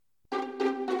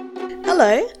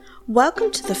Hello,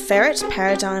 welcome to the Ferret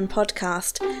Paradigm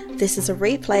podcast. This is a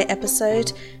replay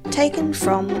episode taken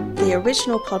from the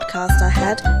original podcast I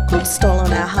had called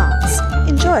Stolen Our Hearts.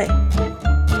 Enjoy!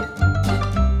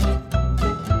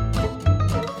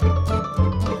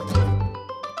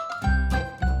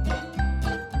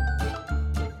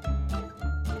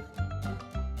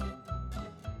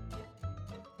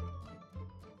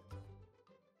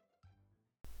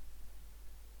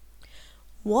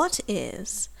 What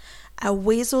is a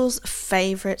weasel's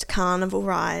favourite carnival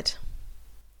ride?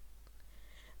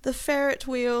 The Ferret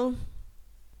wheel.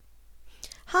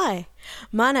 Hi,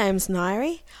 my name's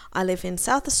Nairi. I live in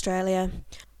South Australia.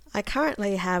 I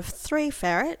currently have 3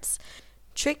 ferrets,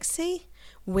 Trixie,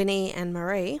 Winnie and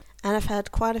Marie, and I've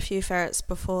had quite a few ferrets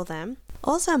before them.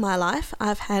 Also in my life,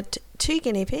 I've had 2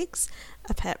 guinea pigs,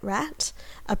 a pet rat,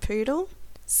 a poodle,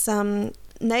 some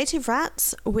native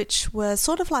rats, which were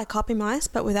sort of like hoppy mice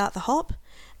but without the hop,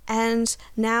 and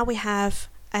now we have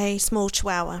a small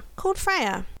chihuahua called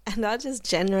Freya, and I just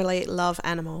generally love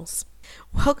animals.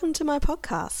 Welcome to my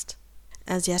podcast,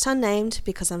 as yet unnamed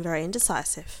because I'm very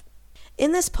indecisive.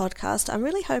 In this podcast, I'm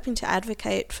really hoping to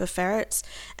advocate for ferrets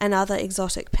and other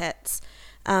exotic pets.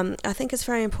 I think it's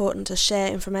very important to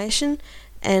share information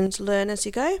and learn as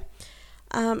you go.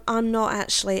 I'm not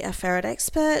actually a ferret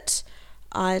expert.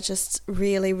 I just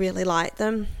really like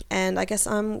them, and I guess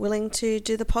I'm willing to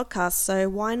do the podcast, so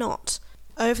why not?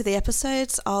 Over the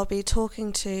episodes, I'll be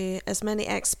talking to as many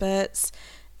experts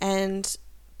and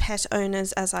pet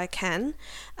owners as I can,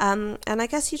 and I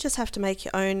guess you just have to make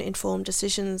your own informed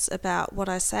decisions about what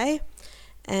I say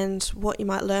and what you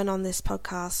might learn on this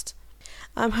podcast.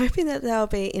 I'm hoping that there'll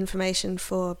be information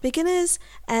for beginners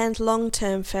and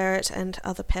long-term ferret and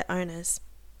other pet owners.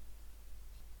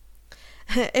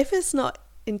 If it's not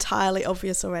entirely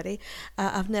obvious already,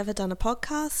 I've never done a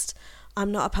podcast. I'm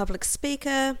not a public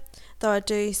speaker, though I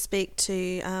do speak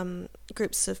to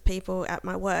groups of people at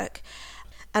my work.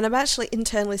 And I'm actually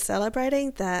internally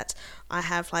celebrating that I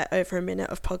have like over a minute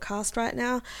of podcast right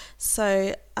now.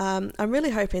 So I'm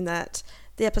really hoping that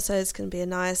the episodes can be a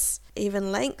nice,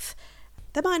 even length.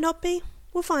 They might not be.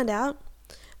 We'll find out.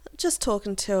 Just talk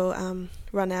until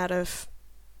run out of things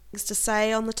to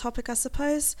say on the topic, I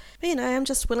suppose. But I'm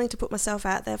just willing to put myself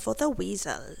out there for the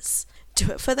weasels.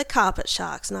 Do it for the carpet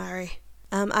sharks, Nairi.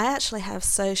 I actually have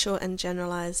social and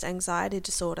generalised anxiety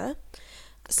disorder,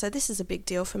 so this is a big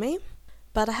deal for me.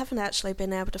 But I haven't actually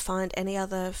been able to find any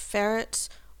other ferret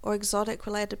or exotic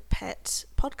related pet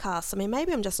podcasts. I mean,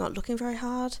 maybe I'm just not looking very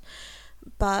hard,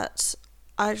 but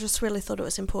I just really thought it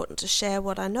was important to share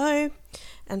what I know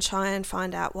and try and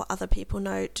find out what other people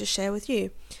know to share with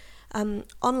you.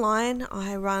 Online,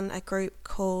 I run a group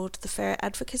called the Ferret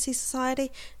Advocacy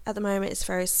Society. At the moment, it's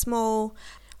very small.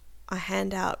 I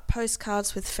hand out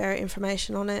postcards with ferret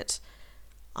information on it.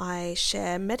 I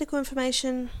share medical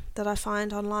information that I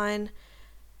find online,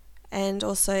 and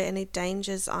also any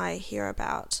dangers I hear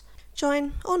about.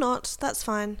 Join or not, that's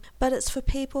fine. But it's for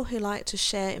people who like to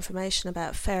share information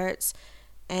about ferrets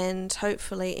and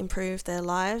hopefully improve their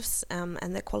lives and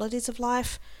their qualities of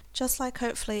life, just like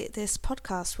hopefully this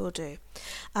podcast will do.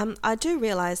 I do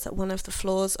realise that one of the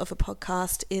flaws of a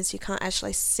podcast is you can't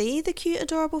actually see the cute,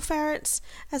 adorable ferrets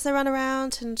as they run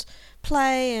around and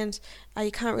play, and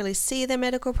you can't really see their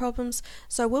medical problems.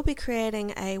 So we'll be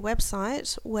creating a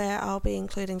website where I'll be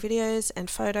including videos and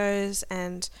photos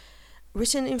and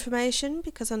written information,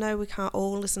 because I know we can't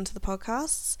all listen to the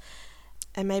podcasts,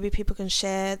 and maybe people can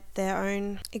share their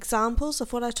own examples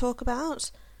of what I talk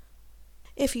about.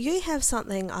 If you have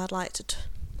something I'd like to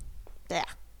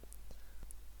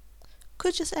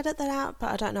could just edit that out,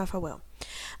 but I don't know if I will.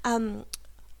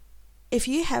 If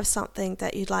you have something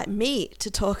that you'd like me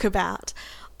to talk about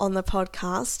on the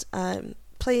podcast,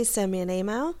 please send me an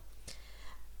email,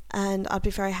 and I'd be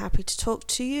very happy to talk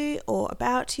to you or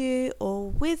about you or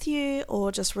with you,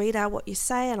 or just read out what you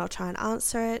say and I'll try and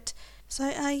answer it. So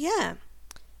yeah.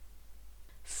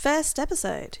 First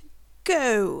episode.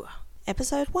 Go!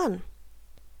 Episode 1.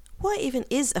 What even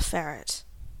is a ferret?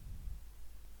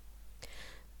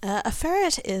 A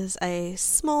ferret is a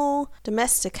small,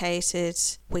 domesticated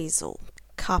weasel,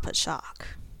 carpet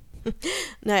shark.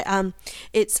 No,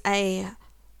 it's a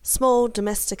small,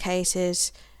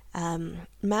 domesticated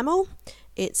mammal.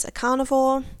 It's a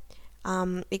carnivore.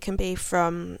 It can be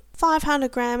from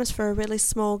 500 grams for a really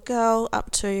small girl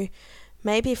up to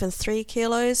maybe even 3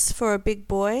 kilos for a big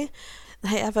boy.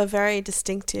 They have a very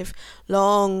distinctive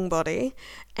long body,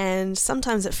 and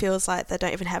sometimes it feels like they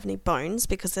don't even have any bones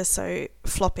because they're so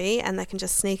floppy and they can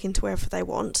just sneak into wherever they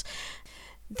want.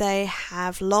 They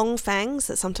have long fangs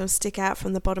that sometimes stick out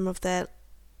from the bottom of their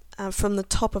from the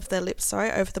top of their lips,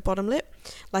 over the bottom lip,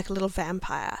 like a little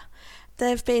vampire.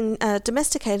 They've been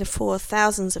domesticated for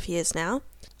thousands of years now.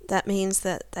 That means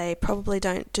that they probably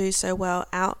don't do so well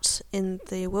out in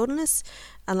the wilderness,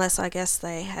 unless I guess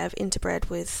they have interbred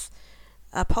with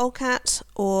a polecat,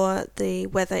 or the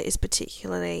weather is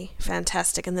particularly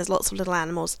fantastic and there's lots of little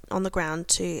animals on the ground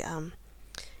to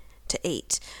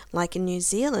eat. Like in New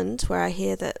Zealand, where I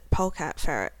hear that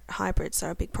polecat-ferret hybrids are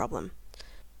a big problem.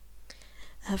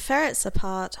 Ferrets are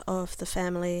part of the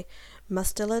family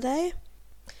Mustelidae.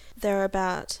 There are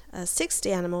about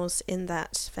 60 animals in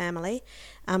that family,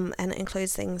 and it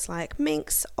includes things like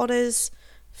minks, otters,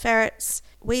 ferrets,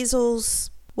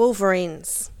 weasels,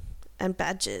 wolverines, and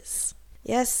badgers.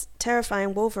 Yes,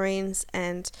 terrifying wolverines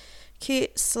and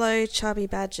cute, slow, chubby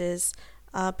badgers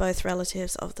are both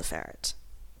relatives of the ferret.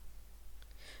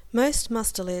 Most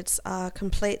mustelids are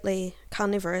completely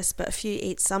carnivorous, but a few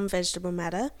eat some vegetable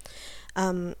matter.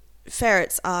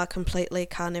 Ferrets are completely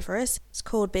carnivorous. It's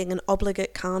called being an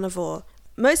obligate carnivore.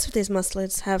 Most of these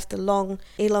mustelids have the long,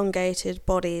 elongated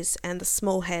bodies and the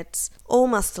small heads. All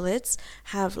mustelids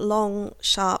have long,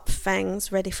 sharp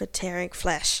fangs ready for tearing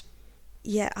flesh.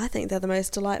 Yeah, I think they're the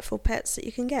most delightful pets that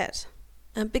you can get.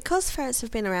 And because ferrets have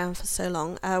been around for so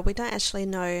long, we don't actually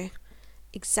know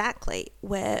exactly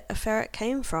where a ferret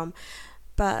came from,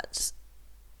 but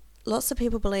lots of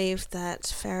people believe that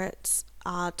ferrets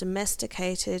are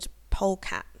domesticated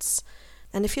polecats.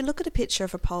 And if you look at a picture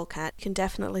of a polecat, you can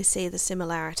definitely see the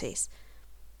similarities,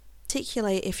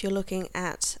 particularly if you're looking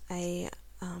at a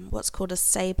what's called a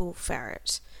sable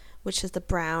ferret, which is the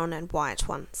brown and white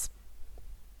ones.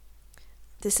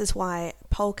 This is why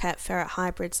polecat-ferret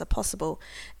hybrids are possible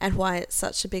and why it's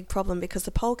such a big problem, because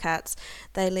the polecats,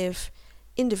 they live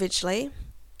individually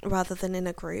rather than in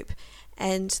a group,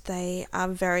 and they are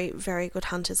very, very good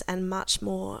hunters and much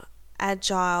more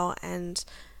agile and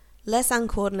less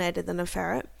uncoordinated than a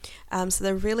ferret. So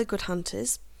they're really good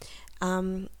hunters.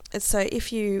 So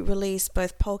if you release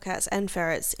both polecats and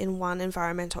ferrets in one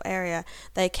environmental area,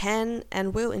 they can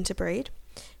and will interbreed,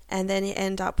 and then you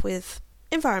end up with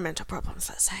environmental problems,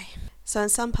 let's say. So in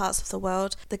some parts of the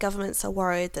world, the governments are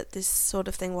worried that this sort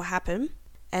of thing will happen,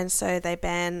 and so they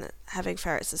ban having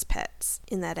ferrets as pets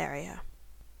in that area.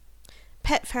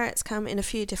 Pet ferrets come in a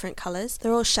few different colours.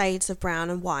 They're all shades of brown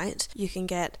and white. You can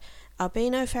get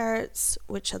albino ferrets,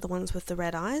 which are the ones with the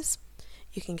red eyes.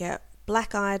 You can get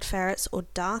black-eyed ferrets or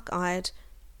dark-eyed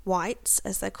whites,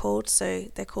 as they're called.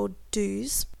 So they're called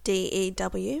dews,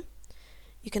 D-E-W.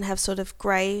 You can have sort of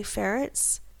grey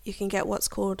ferrets. You can get what's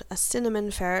called a cinnamon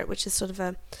ferret, which is sort of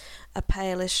a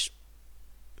palish,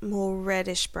 more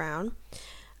reddish brown.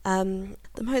 The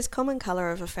most common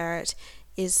colour of a ferret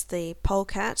is the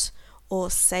polecat or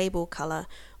sable colour,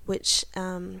 which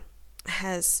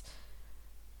has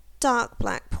dark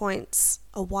black points,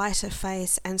 a whiter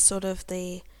face, and sort of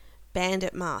the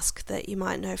bandit mask that you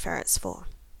might know ferrets for.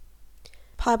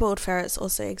 Piebald ferrets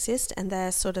also exist, and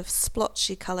they're sort of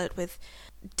splotchy coloured with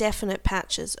definite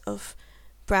patches of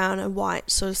brown and white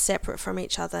sort of separate from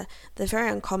each other. They're very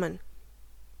uncommon.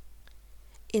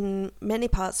 In many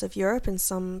parts of Europe and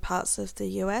some parts of the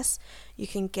US, you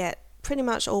can get pretty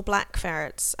much all black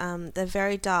ferrets. They're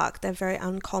very dark. They're very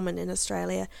uncommon in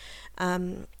Australia.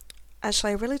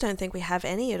 Actually, I really don't think we have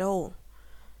any at all.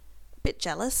 A bit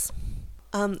jealous.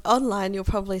 Online, you'll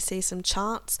probably see some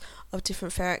charts of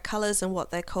different ferret colours and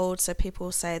what they're called. So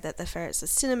people say that the ferrets are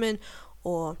cinnamon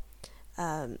or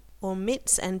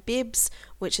mitts and bibs,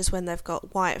 which is when they've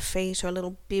got white feet or a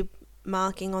little bib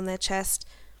marking on their chest.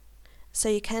 So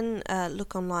you can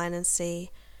look online and see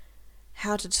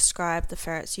how to describe the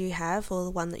ferrets you have or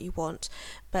the one that you want,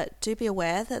 but do be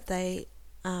aware that they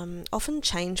often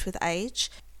change with age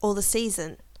or the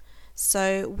season.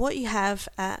 So what you have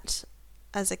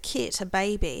as a kit, a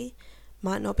baby,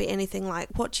 might not be anything like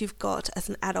what you've got as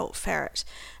an adult ferret.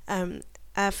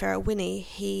 Our ferret Winnie,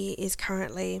 he is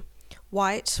currently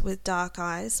white with dark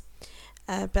eyes,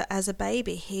 but as a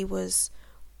baby he was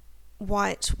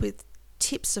white with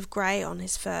tips of grey on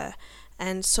his fur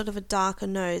and sort of a darker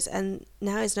nose, and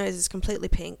now his nose is completely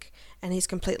pink and he's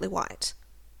completely white.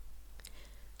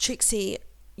 Trixie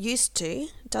used to,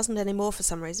 doesn't anymore for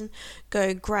some reason,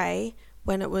 go grey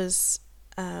when it was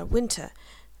winter.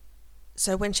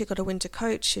 So when she got a winter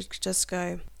coat, she'd just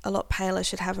go a lot paler,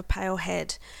 she'd have a pale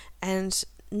head, and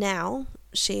now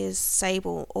she is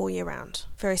sable all year round.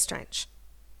 Very strange.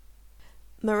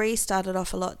 Marie started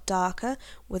off a lot darker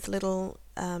with little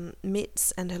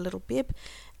mitts and her little bib,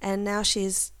 and now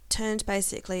she's turned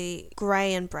basically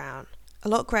grey and brown, a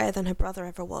lot greyer than her brother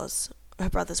ever was, her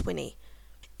brother's Winnie.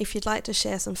 If you'd like to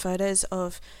share some photos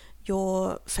of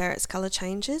your ferret's colour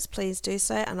changes, please do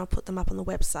so, and I'll put them up on the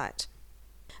website.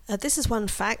 This is one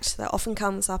fact that often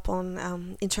comes up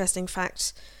on interesting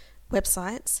fact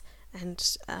websites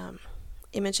and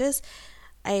images.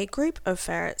 A group of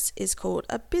ferrets is called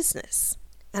a business.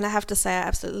 And I have to say, I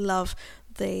absolutely love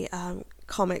the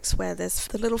comics where there's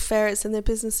the little ferrets in their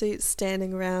business suits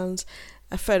standing around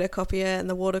a photocopier and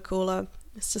the water cooler.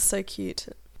 It's just so cute.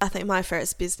 I think my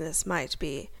ferret's business might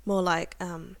be more like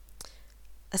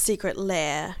a secret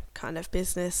lair kind of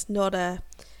business, not a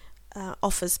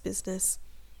office business.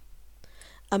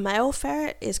 A male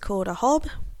ferret is called a hob.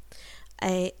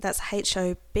 That's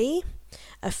H-O-B.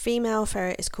 A female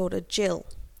ferret is called a Jill.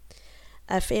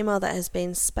 A female that has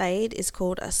been spayed is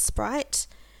called a sprite.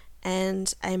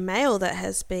 And a male that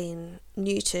has been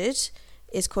neutered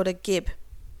is called a gib.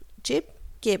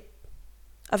 Gib.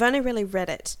 I've only really read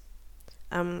it.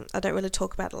 I don't really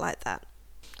talk about it like that.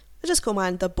 I just call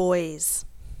mine the boys.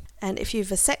 And if you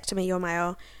vasectomy your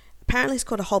male, apparently it's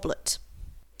called a hoblet.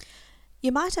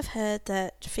 You might have heard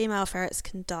that female ferrets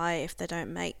can die if they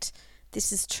don't mate.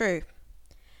 This is true.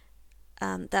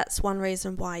 That's one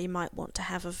reason why you might want to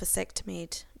have a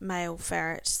vasectomied male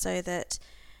ferret, so that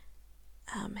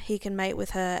he can mate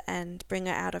with her and bring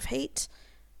her out of heat.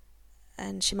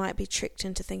 And she might be tricked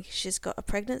into thinking she's got a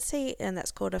pregnancy, and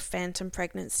that's called a phantom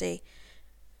pregnancy.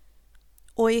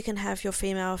 Or you can have your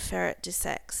female ferret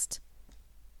desexed.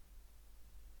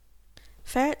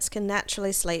 Ferrets can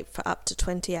naturally sleep for up to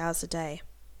 20 hours a day.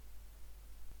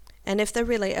 And if they're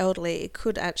really elderly, it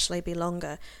could actually be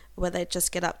longer, where they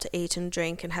just get up to eat and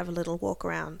drink and have a little walk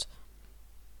around.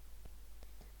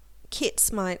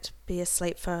 Kits might be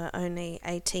asleep for only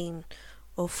 18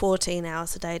 or 14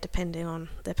 hours a day, depending on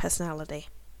their personality.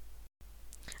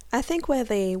 I think where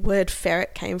the word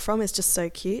ferret came from is just so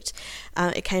cute.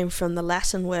 It came from the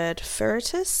Latin word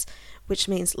ferretus, which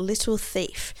means little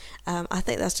thief. I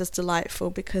think that's just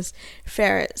delightful because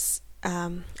ferrets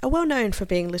are well known for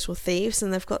being little thieves,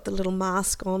 and they've got the little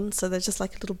mask on, so they're just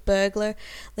like a little burglar.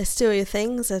 They steal your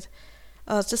things, and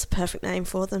it's just a perfect name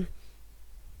for them.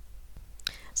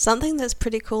 Something that's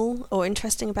pretty cool or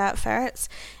interesting about ferrets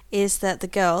is that the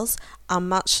girls are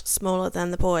much smaller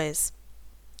than the boys.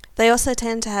 They also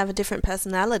tend to have a different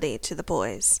personality to the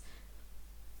boys.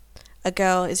 A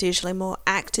girl is usually more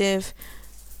active.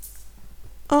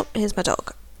 Oh, here's my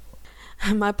dog.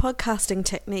 My podcasting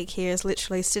technique here is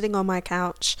literally sitting on my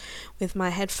couch with my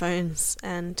headphones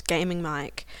and gaming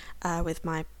mic with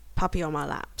my puppy on my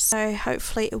lap. So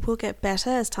hopefully it will get better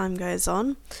as time goes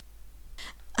on.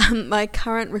 My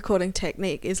current recording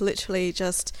technique is literally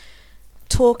just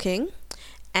talking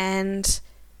and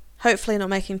hopefully not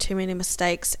making too many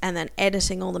mistakes and then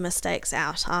editing all the mistakes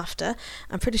out after.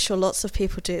 I'm pretty sure lots of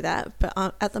people do that, but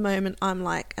at the moment I'm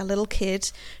like a little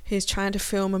kid who's trying to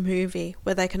film a movie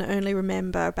where they can only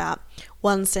remember about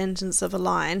one sentence of a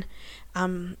line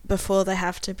before they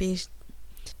have to be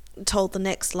told the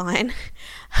next line.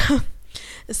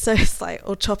 So it's like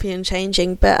all choppy and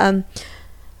changing, but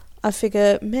I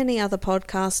figure many other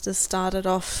podcasters started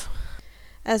off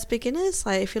as beginners.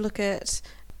 Like if you look at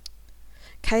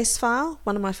Case File,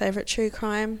 one of my favourite true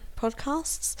crime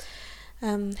podcasts,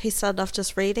 he started off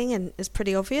just reading and is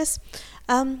pretty obvious.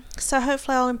 So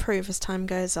hopefully I'll improve as time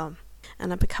goes on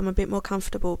and I become a bit more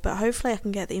comfortable, but hopefully I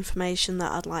can get the information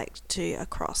that I'd like to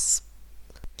across.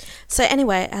 So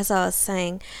anyway, as I was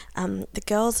saying, the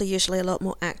girls are usually a lot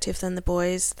more active than the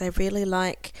boys. They really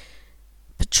like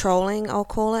patrolling, I'll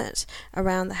call it,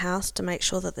 around the house to make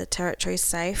sure that the territory is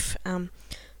safe.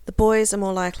 The boys are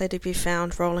more likely to be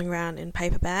found rolling around in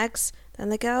paper bags than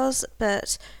the girls,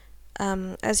 but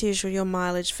as usual, your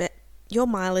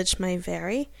mileage may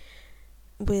vary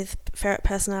with ferret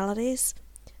personalities.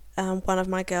 One of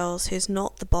my girls, who's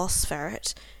not the boss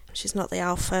ferret, she's not the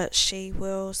alpha, she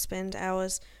will spend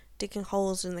hours digging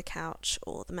holes in the couch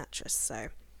or the mattress, so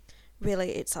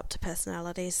really it's up to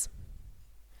personalities.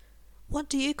 What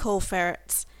do you call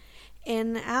ferrets?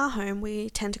 In our home, we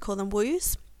tend to call them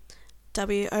woos,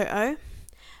 W-O-O,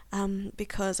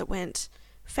 because it went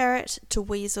ferret to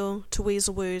weasel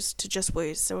woos to just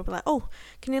woos. So we'll be like, oh,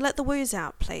 can you let the woos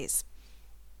out, please?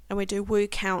 And we do woo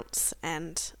counts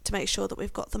and to make sure that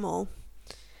we've got them all.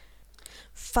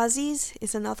 Fuzzies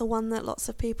is another one that lots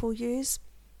of people use.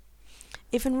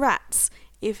 Even rats,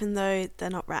 even though they're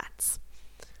not rats.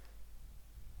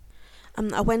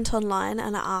 I went online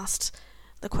and I asked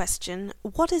the question,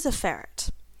 what is a ferret?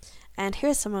 And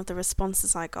here are some of the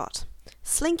responses I got.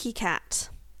 Slinky cat.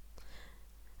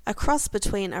 A cross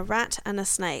between a rat and a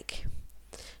snake.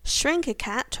 Shrink a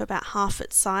cat to about half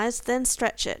its size, then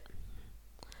stretch it.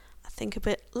 I think a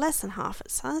bit less than half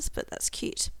its size, but that's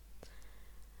cute.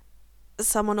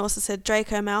 someone also said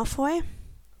Draco Malfoy.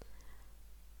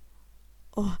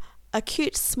 Or a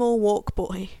cute small walk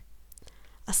boy.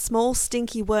 A small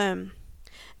stinky worm.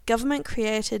 Government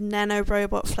created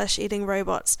nano-robot flesh-eating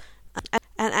robots.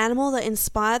 An animal that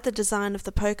inspired the design of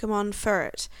the Pokemon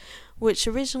Ferret, which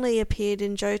originally appeared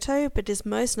in Johto but is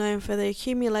most known for the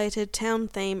accumulated town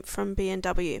theme from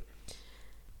B&W.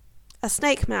 A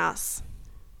snake mouse.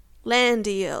 Land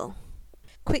eel.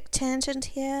 Quick tangent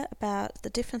here about the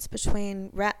difference between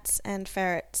rats and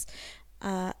ferrets.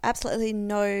 Absolutely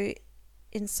no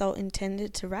insult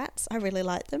intended to rats. I really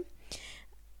like them.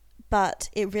 But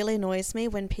it really annoys me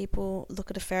when people look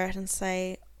at a ferret and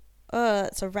say, oh,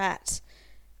 it's a rat.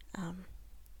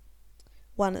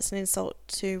 One, it's an insult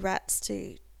to rats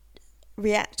to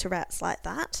react to rats like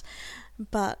that.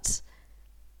 But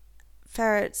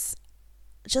ferrets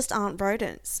just aren't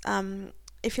rodents.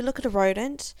 If you look at a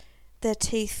rodent, their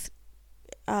teeth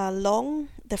are long,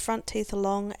 their front teeth are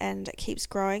long, and it keeps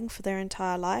growing for their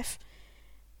entire life.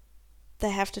 They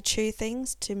have to chew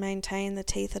things to maintain the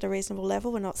teeth at a reasonable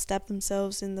level and not stab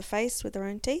themselves in the face with their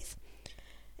own teeth.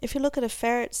 If you look at a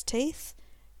ferret's teeth,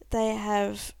 they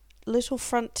have little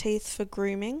front teeth for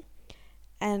grooming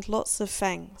and lots of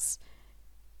fangs.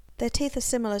 Their teeth are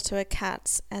similar to a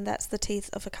cat's, and that's the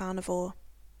teeth of a carnivore.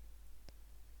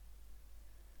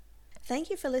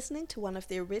 Thank you for listening to one of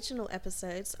the original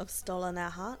episodes of Stolen Our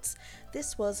Hearts.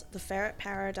 This was the Ferret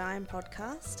Paradigm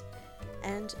podcast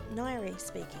and Nairi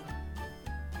speaking.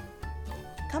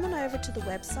 Come on over to the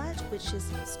website, which is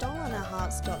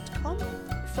stolenourhearts.com,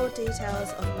 for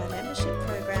details of my membership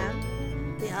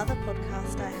program, the other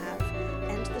podcast I have,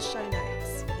 and the show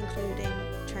notes, including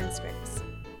transcripts.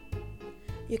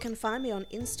 You can find me on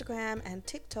Instagram and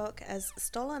TikTok as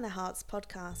Stolen Our Hearts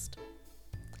Podcast.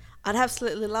 I'd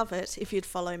absolutely love it if you'd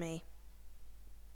follow me.